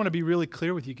 And I just want to be really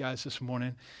clear with you guys this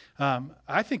morning.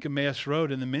 I think Emmaus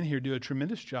Road and the men here do a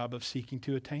tremendous job of seeking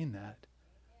to attain that.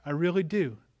 I really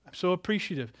do. I'm so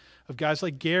appreciative of guys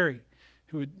like Gary,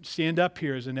 who would stand up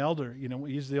here as an elder. You know,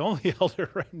 he's the only elder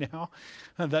right now.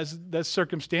 That's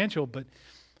circumstantial, but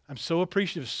I'm so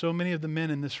appreciative of so many of the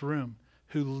men in this room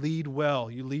who lead well.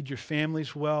 You lead your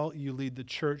families well. You lead the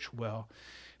church well.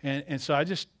 And so I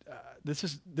just, this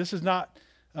is not,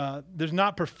 there's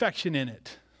not perfection in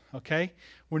it, okay?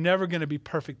 We're never going to be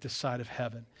perfect this side of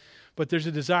heaven. But there's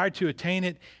a desire to attain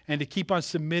it and to keep on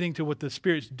submitting to what the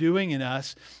Spirit's doing in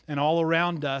us and all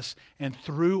around us and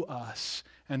through us.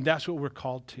 And that's what we're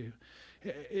called to.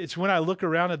 It's when I look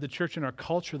around at the church and our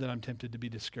culture that I'm tempted to be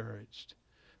discouraged.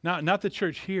 Not the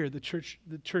church here, the church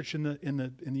in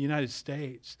the United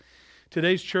States.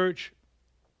 Today's church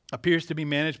appears to be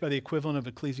managed by the equivalent of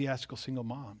ecclesiastical single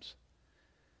moms.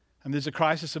 And there's a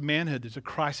crisis of manhood. There's a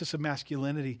crisis of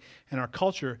masculinity in our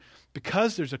culture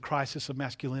because there's a crisis of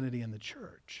masculinity in the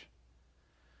church.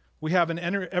 We have an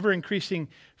ever-increasing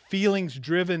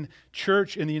feelings-driven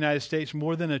church in the United States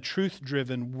more than a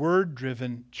truth-driven,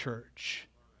 word-driven church.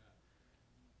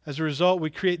 As a result,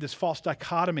 we create this false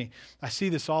dichotomy. I see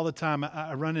this all the time.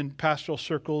 I run in pastoral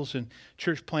circles and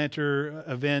church planter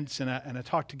events, and I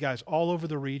talk to guys all over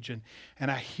the region, and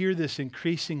I hear this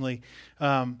increasingly.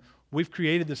 We've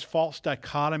created this false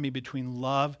dichotomy between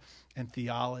love and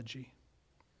theology,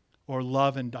 or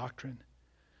love and doctrine.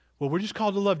 Well, we're just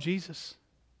called to love Jesus,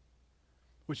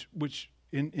 which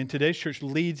in today's church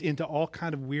leads into all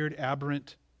kind of weird,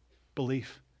 aberrant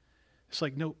belief. It's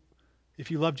like, no,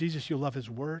 if you love Jesus, you'll love his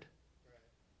word.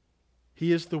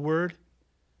 He is the word.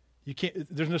 You can't,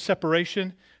 there's no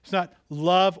separation. It's not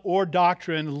love or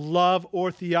doctrine, love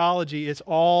or theology. It's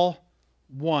all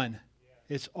one.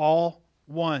 It's all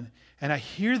one. And I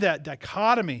hear that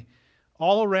dichotomy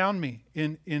all around me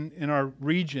in our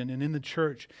region and in the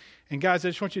church. And guys, I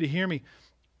just want you to hear me.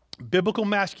 Biblical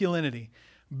masculinity,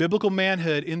 biblical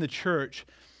manhood in the church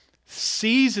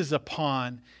seizes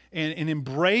upon and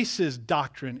embraces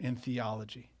doctrine and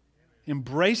theology.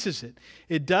 Embraces it.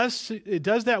 It does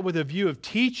that with a view of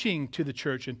teaching to the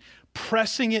church and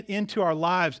pressing it into our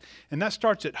lives. And that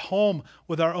starts at home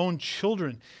with our own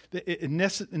children. It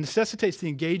necessitates the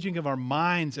engaging of our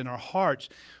minds and our hearts,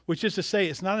 which is to say,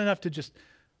 it's not enough to just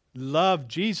love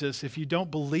Jesus if you don't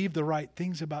believe the right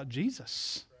things about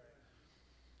Jesus.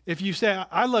 If you say,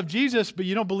 I love Jesus, but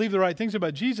you don't believe the right things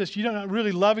about Jesus, you're not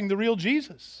really loving the real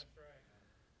Jesus.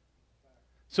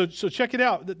 So check it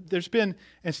out. There's been,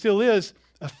 and still is,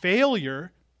 a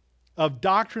failure of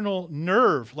doctrinal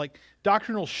nerve, like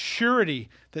doctrinal surety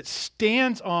that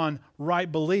stands on right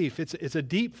belief. It's a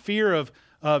deep fear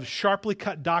of sharply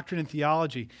cut doctrine and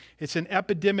theology. It's an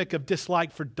epidemic of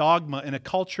dislike for dogma in a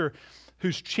culture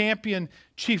whose champion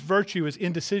chief virtue is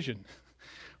indecision.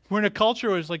 We're in a culture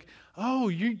where it's like, oh,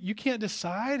 you can't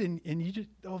decide, and you just,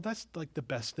 oh, that's like the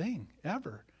best thing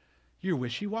ever. You're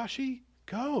wishy-washy?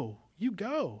 Go. You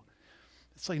go.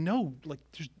 It's like, no, like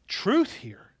there's truth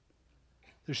here.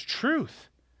 There's truth.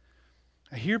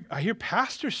 I hear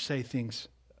pastors say things,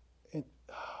 and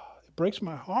it breaks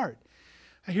my heart.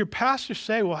 I hear pastors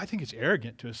say, well, I think it's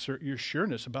arrogant to assert your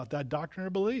sureness about that doctrine or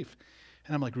belief.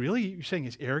 And I'm like, really? You're saying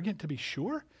it's arrogant to be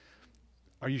sure?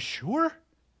 Are you sure?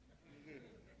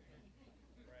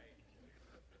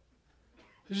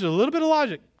 There's a little bit of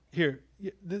logic here.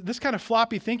 This kind of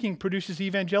floppy thinking produces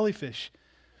evangelifish.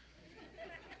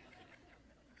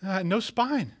 No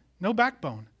spine, no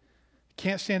backbone.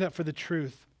 Can't stand up for the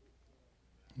truth.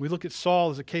 We look at Saul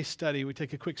as a case study. We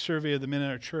take a quick survey of the men in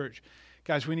our church.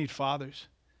 Guys, we need fathers.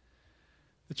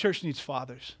 The church needs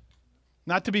fathers.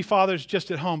 Not to be fathers just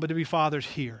at home, but to be fathers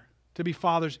here. To be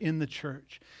fathers in the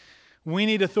church. We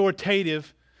need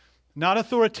authoritative Not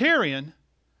authoritarian,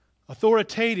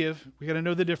 authoritative. We got to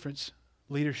know the difference.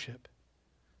 Leadership.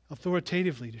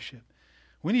 Authoritative leadership.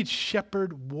 We need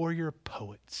shepherd warrior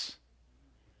poets.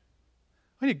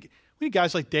 We need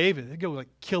guys like David. They go like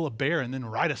kill a bear and then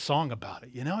write a song about it.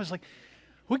 You know, it's like,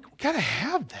 we got to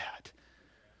have that.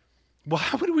 Why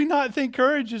would we not think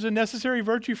courage is a necessary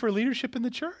virtue for leadership in the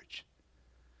church?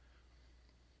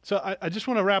 So I just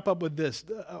want to wrap up with this.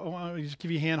 I want to just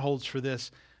give you handholds for this.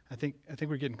 I think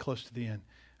we're getting close to the end.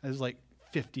 There's like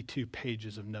 52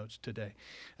 pages of notes today.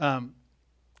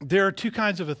 There are two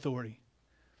kinds of authority.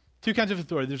 Two kinds of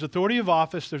authority. There's authority of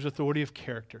office. There's authority of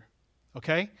character.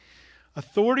 Okay?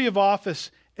 Authority of office.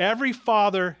 Every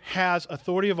father has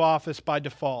authority of office by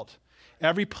default.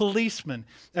 Every policeman,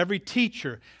 every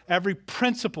teacher, every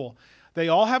principal, they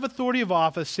all have authority of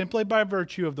office simply by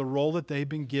virtue of the role that they've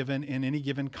been given in any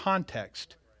given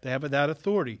context. They have that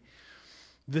authority.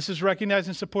 This is recognized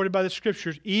and supported by the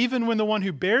Scriptures, even when the one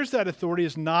who bears that authority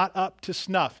is not up to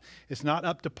snuff. It's not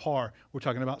up to par. We're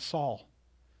talking about Saul.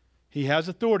 He has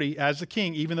authority as the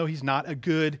king, even though he's not a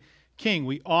good king.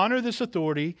 We honor this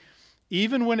authority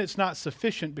even when it's not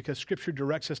sufficient because Scripture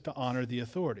directs us to honor the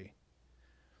authority.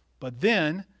 But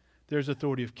then there's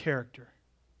authority of character.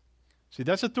 See,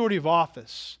 that's authority of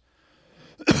office.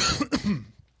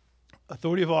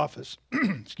 Authority of office,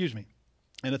 excuse me,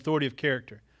 and authority of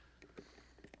character.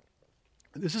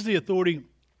 This is the authority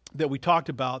that we talked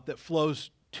about that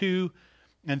flows to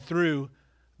and through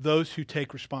those who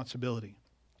take responsibility.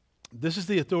 This is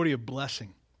the authority of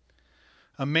blessing.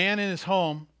 A man in his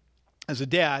home, as a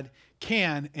dad,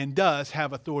 can and does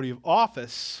have authority of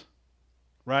office,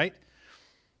 right?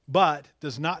 But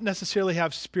does not necessarily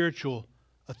have spiritual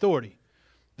authority.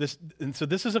 So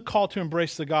this is a call to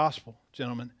embrace the gospel,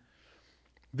 gentlemen.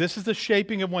 This is the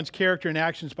shaping of one's character and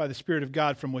actions by the Spirit of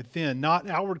God from within, not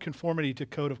outward conformity to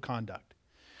code of conduct.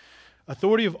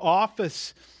 Authority of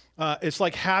office, it's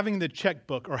like having the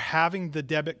checkbook or having the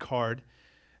debit card,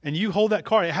 and you hold that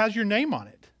card. It has your name on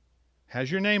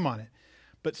it.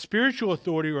 But spiritual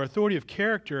authority or authority of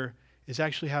character is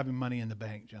actually having money in the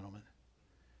bank, gentlemen.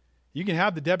 You can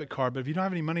have the debit card, but if you don't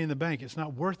have any money in the bank, it's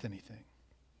not worth anything.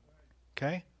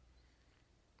 Okay?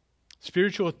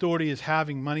 Spiritual authority is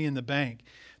having money in the bank.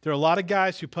 There are a lot of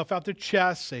guys who puff out their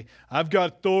chests, say, I've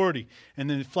got authority, and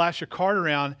then flash a card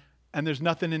around, and there's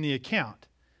nothing in the account.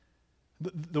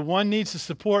 The one needs to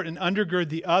support and undergird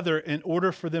the other in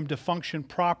order for them to function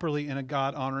properly in a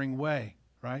God-honoring way,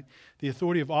 right? The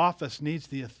authority of office needs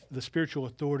the spiritual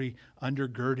authority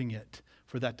undergirding it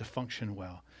for that to function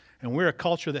well. And we're a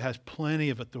culture that has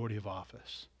plenty of authority of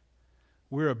office.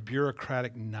 We're a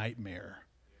bureaucratic nightmare.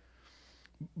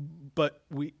 But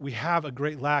we have a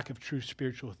great lack of true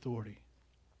spiritual authority.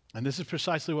 And this is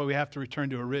precisely why we have to return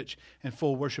to a rich and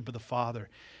full worship of the Father.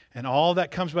 And all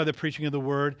that comes by the preaching of the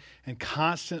Word and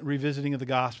constant revisiting of the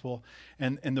gospel.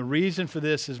 And the reason for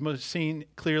this is most seen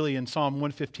clearly in Psalm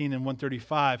 115 and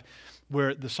 135,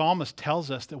 where the psalmist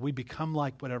tells us that we become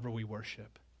like whatever we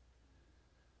worship.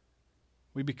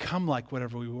 We become like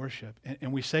whatever we worship.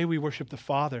 And we say we worship the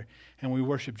Father and we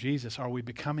worship Jesus. Are we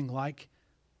becoming like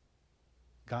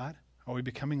God? Are we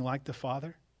becoming like the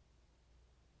Father?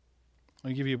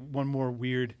 Let me give you one more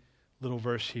weird little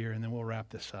verse here and then we'll wrap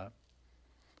this up.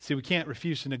 See, we can't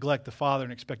refuse to neglect the Father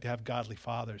and expect to have godly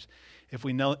fathers. If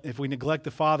we neglect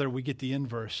the Father, we get the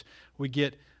inverse. We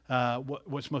get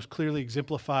what's most clearly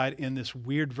exemplified in this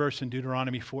weird verse in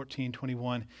Deuteronomy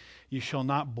 14:21. You shall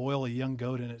not boil a young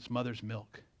goat in its mother's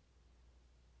milk.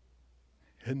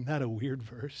 Isn't that a weird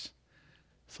verse?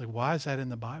 It's like, why is that in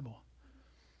the Bible?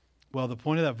 Well, the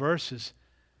point of that verse is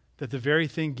that the very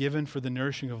thing given for the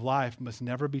nourishing of life must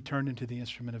never be turned into the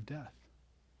instrument of death.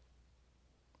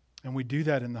 And we do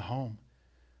that in the home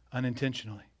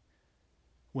unintentionally.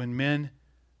 When men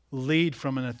lead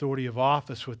from an authority of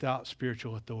office without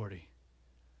spiritual authority,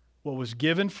 what was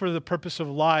given for the purpose of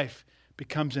life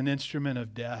becomes an instrument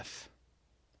of death.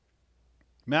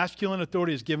 Masculine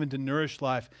authority is given to nourish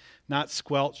life, not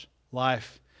squelch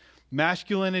life.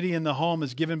 Masculinity in the home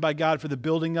is given by God for the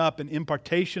building up and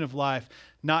impartation of life,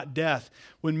 not death.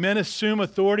 When men assume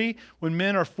authority, when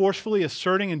men are forcefully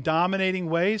asserting and dominating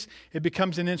ways, it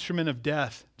becomes an instrument of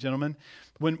death, gentlemen.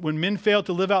 When men fail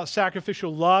to live out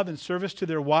sacrificial love and service to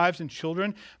their wives and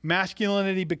children,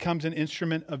 masculinity becomes an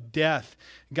instrument of death.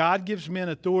 God gives men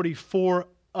authority for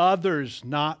others,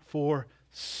 not for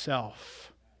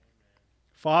self.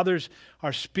 Fathers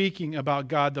are speaking about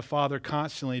God the Father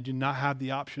constantly, do not have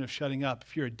the option of shutting up.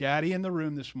 If you're a daddy in the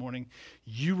room this morning,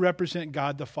 you represent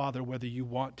God the Father whether you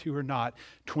want to or not,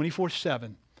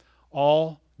 24/7,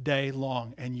 all day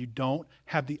long, and you don't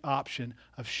have the option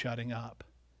of shutting up.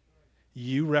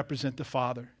 You represent the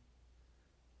Father.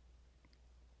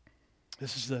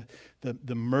 This is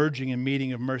the merging and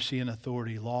meeting of mercy and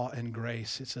authority, law and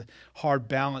grace. It's a hard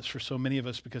balance for so many of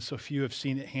us because so few have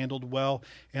seen it handled well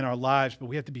in our lives. But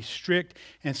we have to be strict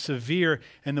and severe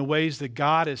in the ways that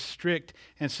God is strict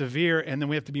and severe. And then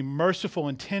we have to be merciful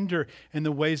and tender in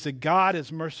the ways that God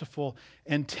is merciful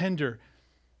and tender.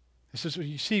 This is,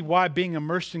 you see why being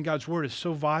immersed in God's Word is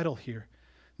so vital here.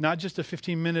 Not just a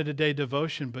 15-minute-a-day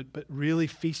devotion, but really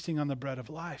feasting on the bread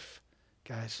of life,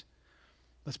 guys.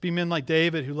 Let's be men like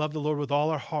David who love the Lord with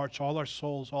all our hearts, all our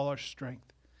souls, all our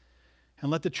strength. And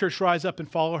let the church rise up and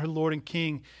follow her Lord and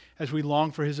King as we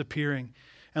long for his appearing.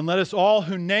 And let us all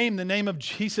who name the name of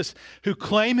Jesus, who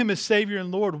claim him as Savior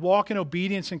and Lord, walk in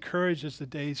obedience and courage as the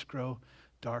days grow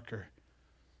darker.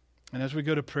 And as we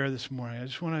go to prayer this morning, I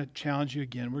just want to challenge you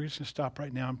again. We're just going to stop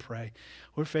right now and pray.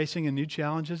 We're facing a new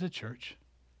challenge as a church.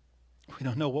 We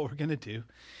don't know what we're going to do.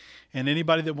 And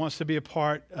anybody that wants to be a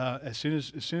part, as soon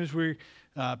as we're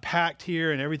packed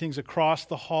here and everything's across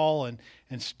the hall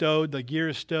and stowed, the gear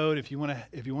is stowed, if you want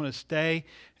to stay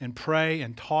and pray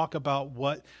and talk about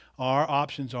what our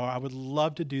options are, I would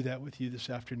love to do that with you this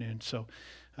afternoon. So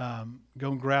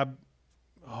go and grab,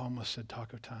 I almost said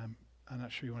taco time. I'm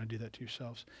not sure you want to do that to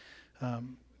yourselves.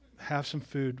 Have some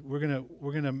food. We're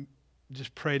gonna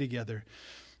just pray together.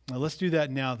 Now, let's do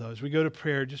that now, though. As we go to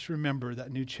prayer, just remember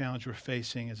that new challenge we're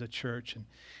facing as a church,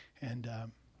 and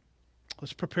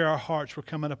let's prepare our hearts. We're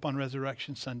coming up on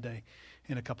Resurrection Sunday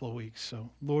in a couple of weeks. So,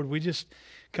 Lord, we just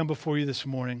come before you this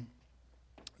morning.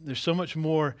 There's so much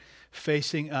more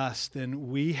facing us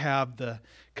than we have the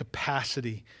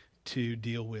capacity to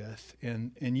deal with.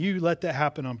 And you let that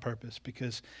happen on purpose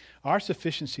because our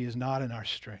sufficiency is not in our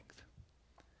strength.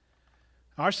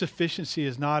 Our sufficiency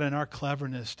is not in our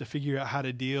cleverness to figure out how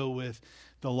to deal with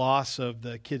the loss of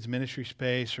the kids' ministry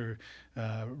space or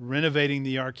renovating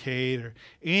the arcade or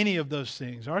any of those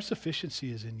things. Our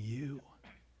sufficiency is in you.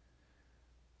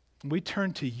 We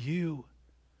turn to you.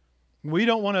 We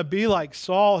don't want to be like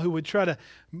Saul, who would try to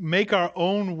make our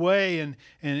own way and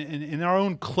in our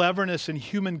own cleverness and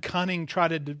human cunning try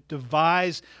to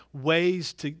devise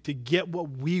ways to get what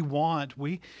we want.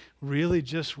 We really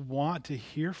just want to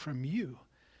hear from you.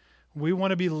 We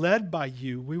want to be led by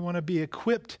you. We want to be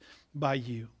equipped by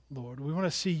you, Lord. We want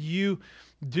to see you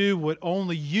do what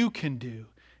only you can do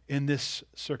in this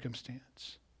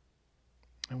circumstance.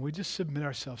 And we just submit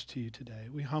ourselves to you today.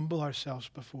 We humble ourselves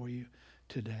before you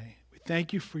today. We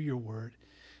thank you for your word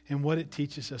and what it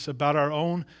teaches us about our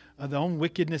own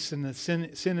wickedness and the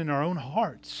sin in our own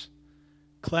hearts.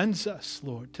 Cleanse us,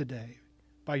 Lord, today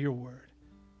by your word.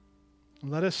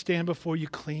 And let us stand before you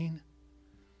clean.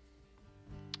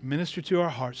 Minister to our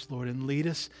hearts, Lord, and lead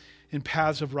us in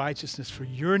paths of righteousness for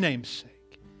your name's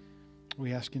sake.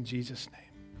 We ask in Jesus'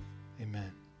 name.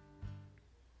 Amen.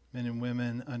 Men and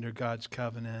women under God's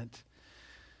covenant,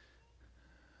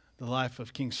 the life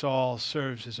of King Saul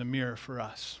serves as a mirror for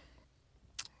us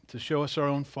to show us our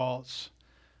own faults,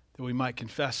 that we might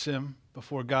confess them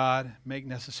before God, make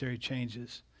necessary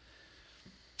changes.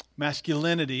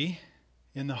 Masculinity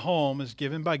in the home is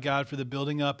given by God for the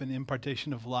building up and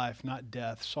impartation of life, not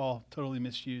death. Saul totally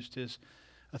misused his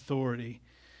authority.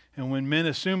 And when men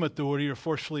assume authority or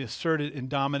forcefully assert it in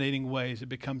dominating ways, it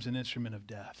becomes an instrument of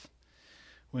death.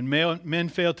 When men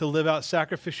fail to live out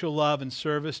sacrificial love and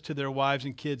service to their wives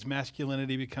and kids,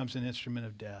 masculinity becomes an instrument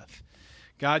of death.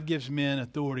 God gives men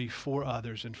authority for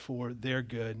others and for their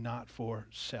good, not for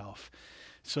self.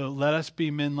 So let us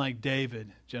be men like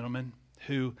David, gentlemen,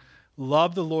 who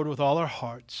love the Lord with all our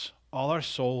hearts, all our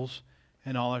souls,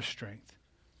 and all our strength.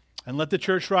 And let the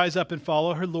church rise up and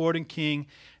follow her Lord and King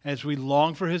as we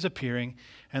long for his appearing.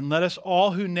 And let us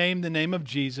all who name the name of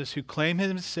Jesus, who claim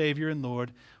him as Savior and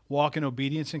Lord, walk in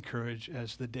obedience and courage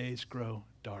as the days grow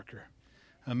darker.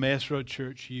 Emmaus Road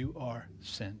Church, you are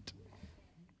sent.